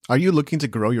Are you looking to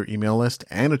grow your email list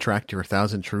and attract your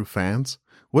 1,000 true fans?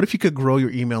 What if you could grow your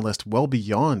email list well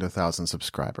beyond 1,000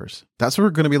 subscribers? That's what we're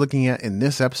going to be looking at in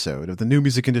this episode of the New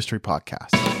Music Industry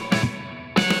Podcast.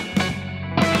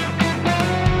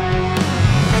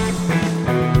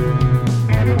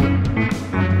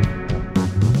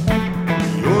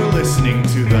 You're listening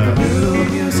to the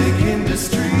New Music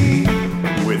Industry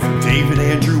with David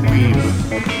Andrew Weeb.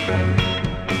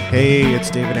 Hey,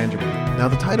 it's David Andrew Weeb. Now,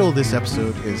 the title of this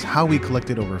episode is How We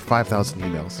Collected Over 5,000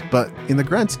 Emails, but in the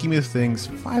grand scheme of things,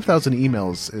 5,000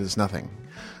 emails is nothing.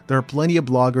 There are plenty of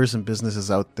bloggers and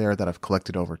businesses out there that have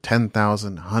collected over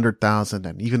 10,000, 100,000,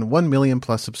 and even 1 million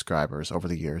plus subscribers over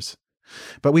the years.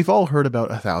 But we've all heard about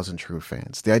 1,000 true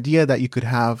fans, the idea that you could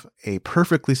have a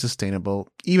perfectly sustainable,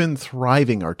 even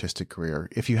thriving artistic career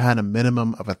if you had a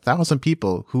minimum of 1,000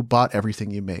 people who bought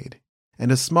everything you made.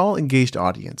 And a small engaged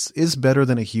audience is better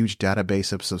than a huge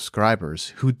database of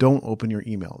subscribers who don't open your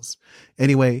emails.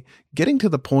 Anyway, getting to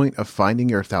the point of finding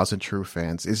your 1,000 true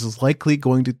fans is likely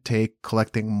going to take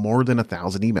collecting more than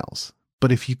 1,000 emails.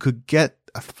 But if you could get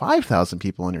 5,000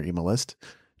 people on your email list,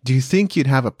 do you think you'd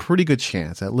have a pretty good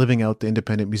chance at living out the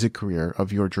independent music career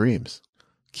of your dreams?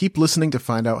 Keep listening to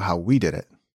find out how we did it.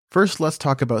 First, let's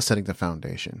talk about setting the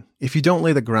foundation. If you don't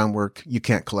lay the groundwork, you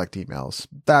can't collect emails.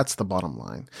 That's the bottom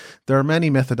line. There are many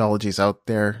methodologies out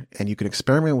there, and you can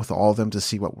experiment with all of them to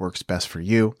see what works best for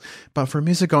you. But for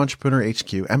Music Entrepreneur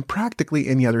HQ and practically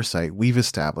any other site we've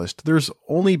established, there's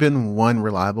only been one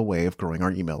reliable way of growing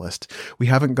our email list. We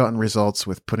haven't gotten results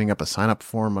with putting up a sign-up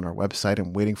form on our website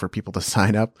and waiting for people to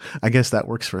sign up. I guess that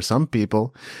works for some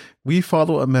people. We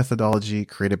follow a methodology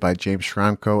created by James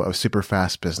Schramko of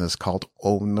Superfast Business called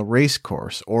Own the Race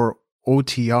Course, or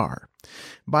OTR.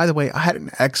 By the way, I had an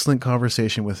excellent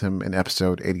conversation with him in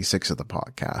episode 86 of the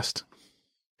podcast.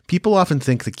 People often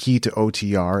think the key to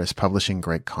OTR is publishing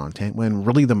great content, when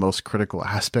really the most critical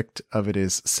aspect of it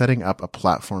is setting up a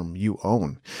platform you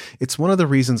own. It's one of the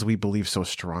reasons we believe so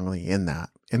strongly in that.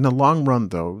 In the long run,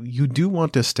 though, you do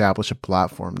want to establish a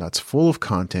platform that's full of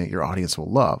content your audience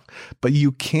will love, but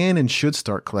you can and should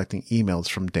start collecting emails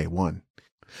from day one.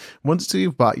 Once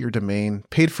you've bought your domain,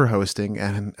 paid for hosting,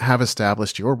 and have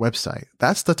established your website,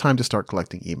 that's the time to start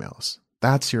collecting emails.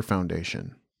 That's your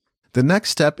foundation. The next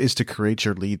step is to create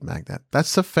your lead magnet.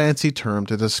 That's a fancy term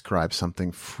to describe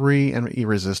something free and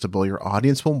irresistible your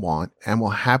audience will want and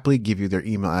will happily give you their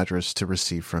email address to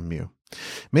receive from you.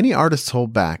 Many artists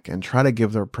hold back and try to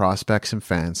give their prospects and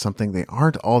fans something they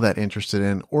aren't all that interested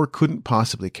in or couldn't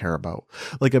possibly care about,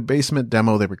 like a basement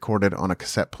demo they recorded on a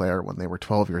cassette player when they were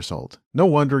 12 years old. No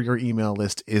wonder your email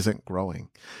list isn't growing.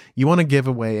 You want to give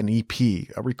away an EP,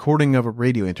 a recording of a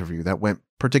radio interview that went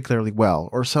particularly well,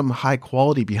 or some high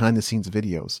quality behind the scenes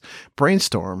videos.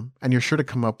 Brainstorm, and you're sure to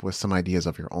come up with some ideas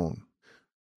of your own.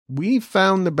 We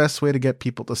found the best way to get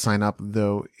people to sign up,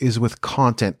 though, is with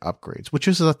content upgrades, which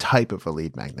is a type of a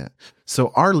lead magnet.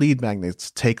 So our lead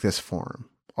magnets take this form.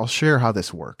 I'll share how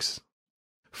this works.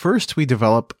 First, we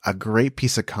develop a great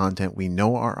piece of content we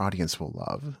know our audience will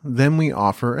love. Then we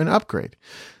offer an upgrade.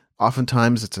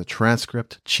 Oftentimes, it's a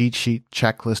transcript, cheat sheet,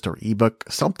 checklist, or ebook,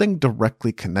 something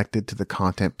directly connected to the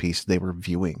content piece they were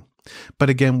viewing. But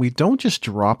again, we don't just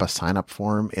drop a sign-up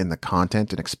form in the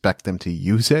content and expect them to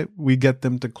use it. We get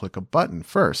them to click a button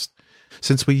first.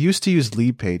 Since we used to use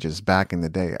lead pages back in the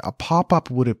day, a pop-up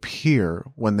would appear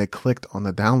when they clicked on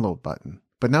the download button.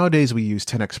 But nowadays, we use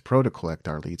 10X Pro to collect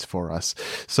our leads for us.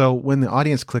 So when the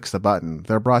audience clicks the button,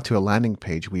 they're brought to a landing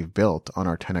page we've built on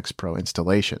our 10X Pro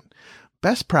installation.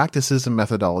 Best practices and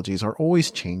methodologies are always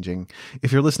changing.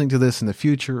 If you're listening to this in the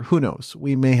future, who knows?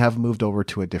 We may have moved over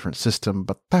to a different system,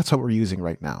 but that's what we're using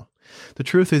right now. The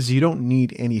truth is you don't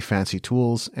need any fancy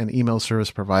tools. An email service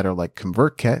provider like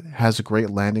ConvertKit has great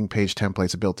landing page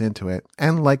templates built into it,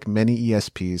 and like many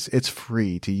ESPs, it's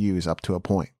free to use up to a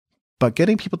point. But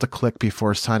getting people to click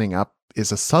before signing up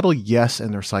is a subtle yes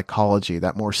in their psychology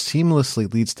that more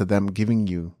seamlessly leads to them giving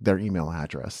you their email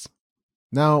address.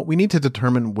 Now, we need to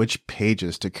determine which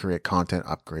pages to create content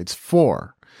upgrades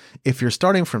for. If you're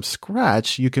starting from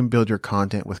scratch, you can build your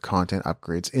content with content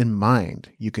upgrades in mind.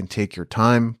 You can take your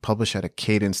time, publish at a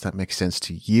cadence that makes sense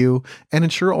to you, and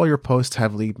ensure all your posts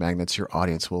have lead magnets your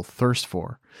audience will thirst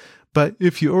for. But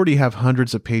if you already have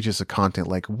hundreds of pages of content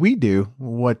like we do,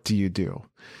 what do you do?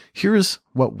 Here's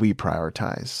what we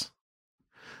prioritize.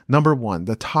 Number 1,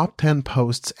 the top 10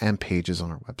 posts and pages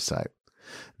on our website.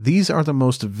 These are the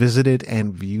most visited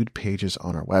and viewed pages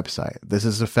on our website. This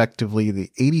is effectively the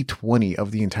 80-20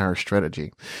 of the entire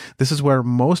strategy. This is where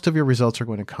most of your results are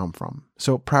going to come from.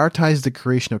 So prioritize the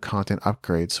creation of content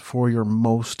upgrades for your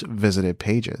most visited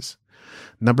pages.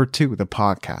 Number 2, the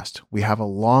podcast. We have a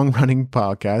long-running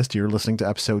podcast. You're listening to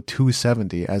episode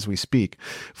 270 as we speak.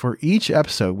 For each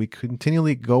episode, we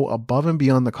continually go above and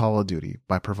beyond the call of duty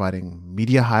by providing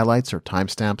media highlights or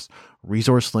timestamps,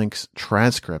 resource links,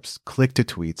 transcripts,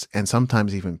 click-to-tweets, and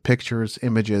sometimes even pictures,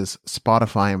 images,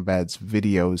 Spotify embeds,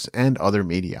 videos, and other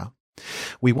media.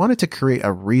 We wanted to create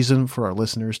a reason for our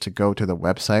listeners to go to the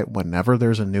website whenever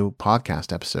there's a new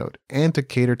podcast episode and to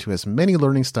cater to as many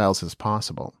learning styles as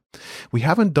possible. We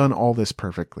haven't done all this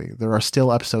perfectly. There are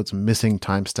still episodes missing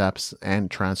timestamps and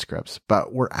transcripts,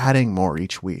 but we're adding more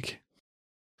each week.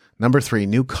 Number 3,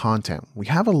 new content. We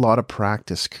have a lot of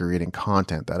practice creating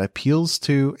content that appeals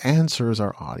to and serves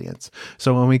our audience.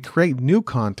 So when we create new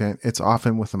content, it's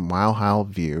often with a mile-high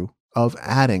view of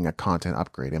adding a content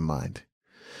upgrade in mind.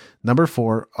 Number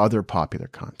 4, other popular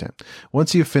content.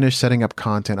 Once you've finished setting up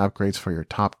content upgrades for your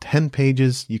top 10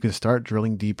 pages, you can start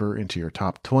drilling deeper into your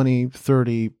top 20,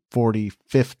 30, 40,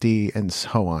 50, and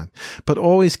so on. But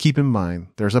always keep in mind,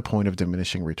 there's a point of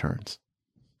diminishing returns.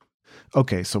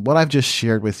 Okay, so what I've just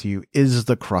shared with you is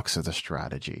the crux of the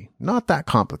strategy. Not that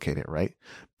complicated, right?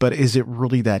 But is it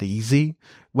really that easy?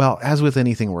 Well, as with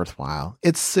anything worthwhile,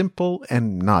 it's simple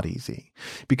and not easy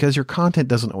because your content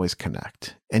doesn't always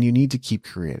connect and you need to keep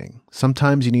creating.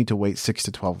 Sometimes you need to wait 6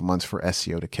 to 12 months for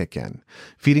SEO to kick in.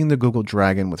 Feeding the Google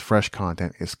Dragon with fresh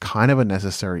content is kind of a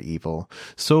necessary evil,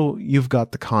 so you've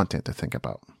got the content to think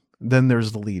about. Then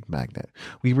there's the lead magnet.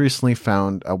 We recently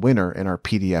found a winner in our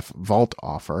PDF Vault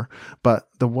offer, but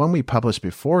the one we published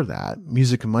before that,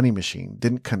 Music Money Machine,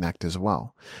 didn't connect as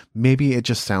well. Maybe it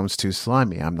just sounds too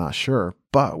slimy, I'm not sure,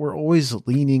 but we're always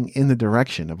leaning in the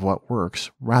direction of what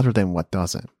works rather than what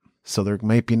doesn't. So there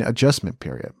might be an adjustment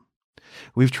period.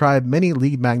 We've tried many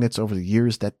lead magnets over the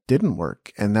years that didn't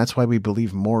work, and that's why we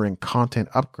believe more in content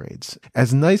upgrades.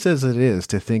 As nice as it is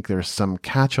to think there's some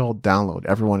catch-all download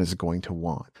everyone is going to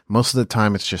want, most of the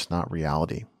time it's just not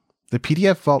reality. The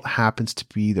PDF Vault happens to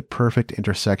be the perfect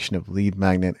intersection of lead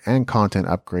magnet and content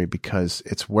upgrade because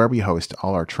it's where we host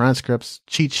all our transcripts,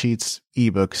 cheat sheets,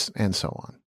 ebooks, and so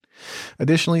on.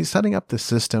 Additionally, setting up the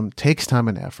system takes time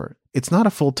and effort. It's not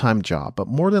a full-time job, but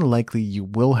more than likely you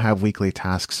will have weekly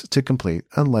tasks to complete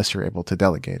unless you're able to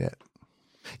delegate it.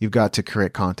 You've got to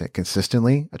create content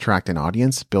consistently, attract an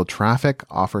audience, build traffic,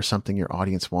 offer something your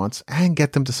audience wants, and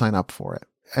get them to sign up for it.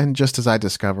 And just as I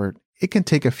discovered, it can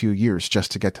take a few years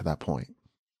just to get to that point.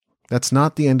 That's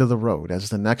not the end of the road, as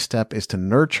the next step is to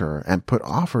nurture and put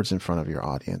offers in front of your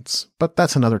audience. But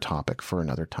that's another topic for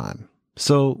another time.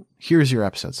 So here's your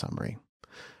episode summary.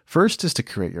 First is to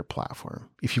create your platform.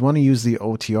 If you want to use the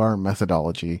OTR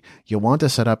methodology, you'll want to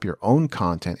set up your own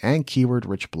content and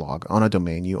keyword-rich blog on a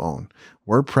domain you own.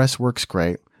 WordPress works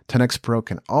great. 10x Pro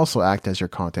can also act as your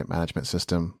content management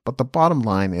system, but the bottom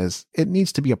line is it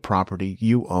needs to be a property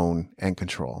you own and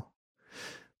control.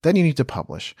 Then you need to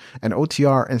publish. An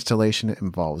OTR installation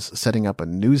involves setting up a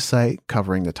news site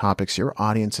covering the topics your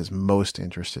audience is most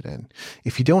interested in.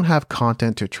 If you don't have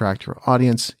content to attract your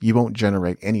audience, you won't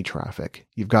generate any traffic.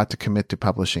 You've got to commit to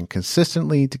publishing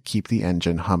consistently to keep the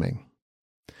engine humming.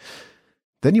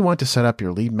 Then you want to set up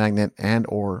your lead magnet and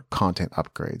or content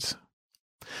upgrades.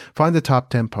 Find the top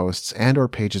 10 posts and or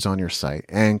pages on your site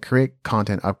and create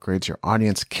content upgrades your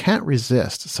audience can't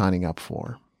resist signing up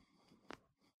for.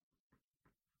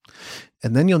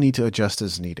 And then you'll need to adjust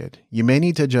as needed. You may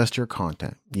need to adjust your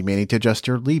content. You may need to adjust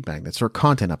your lead magnets or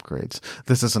content upgrades.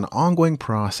 This is an ongoing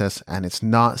process and it's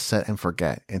not set and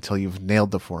forget until you've nailed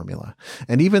the formula.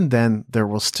 And even then, there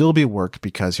will still be work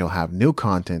because you'll have new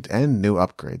content and new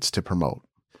upgrades to promote.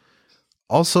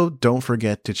 Also, don't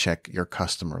forget to check your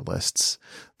customer lists.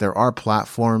 There are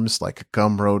platforms like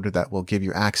Gumroad that will give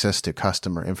you access to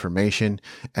customer information,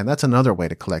 and that's another way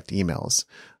to collect emails.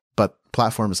 But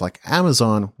platforms like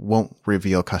Amazon won't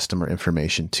reveal customer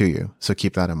information to you, so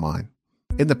keep that in mind.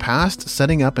 In the past,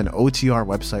 setting up an OTR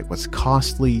website was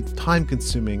costly,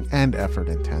 time-consuming, and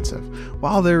effort-intensive.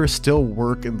 While there is still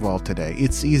work involved today,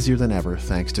 it's easier than ever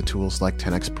thanks to tools like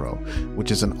 10x Pro,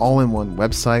 which is an all-in-one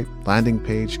website, landing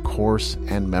page, course,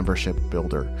 and membership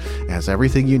builder. It has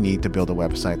everything you need to build a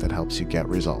website that helps you get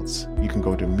results. You can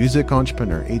go to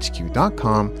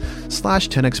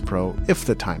musicentrepreneurhq.com/10x Pro if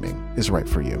the timing is right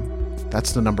for you.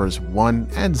 That's the numbers 1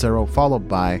 and 0 followed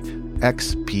by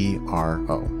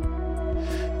XPRO.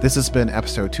 This has been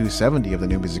episode 270 of the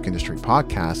New Music Industry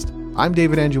Podcast. I'm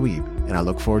David Andrew Wiebe, and I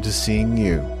look forward to seeing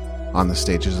you on the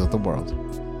stages of the world.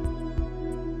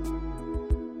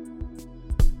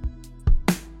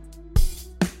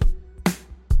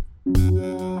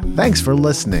 Thanks for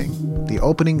listening. The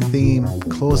opening theme,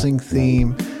 closing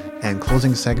theme, and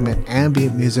closing segment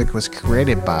ambient music was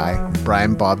created by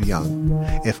Brian Bob Young.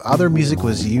 If other music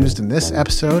was used in this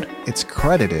episode, it's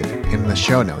credited in the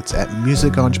show notes at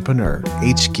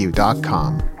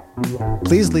musicentrepreneurhq.com.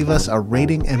 Please leave us a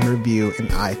rating and review in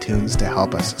iTunes to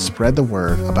help us spread the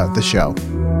word about the show.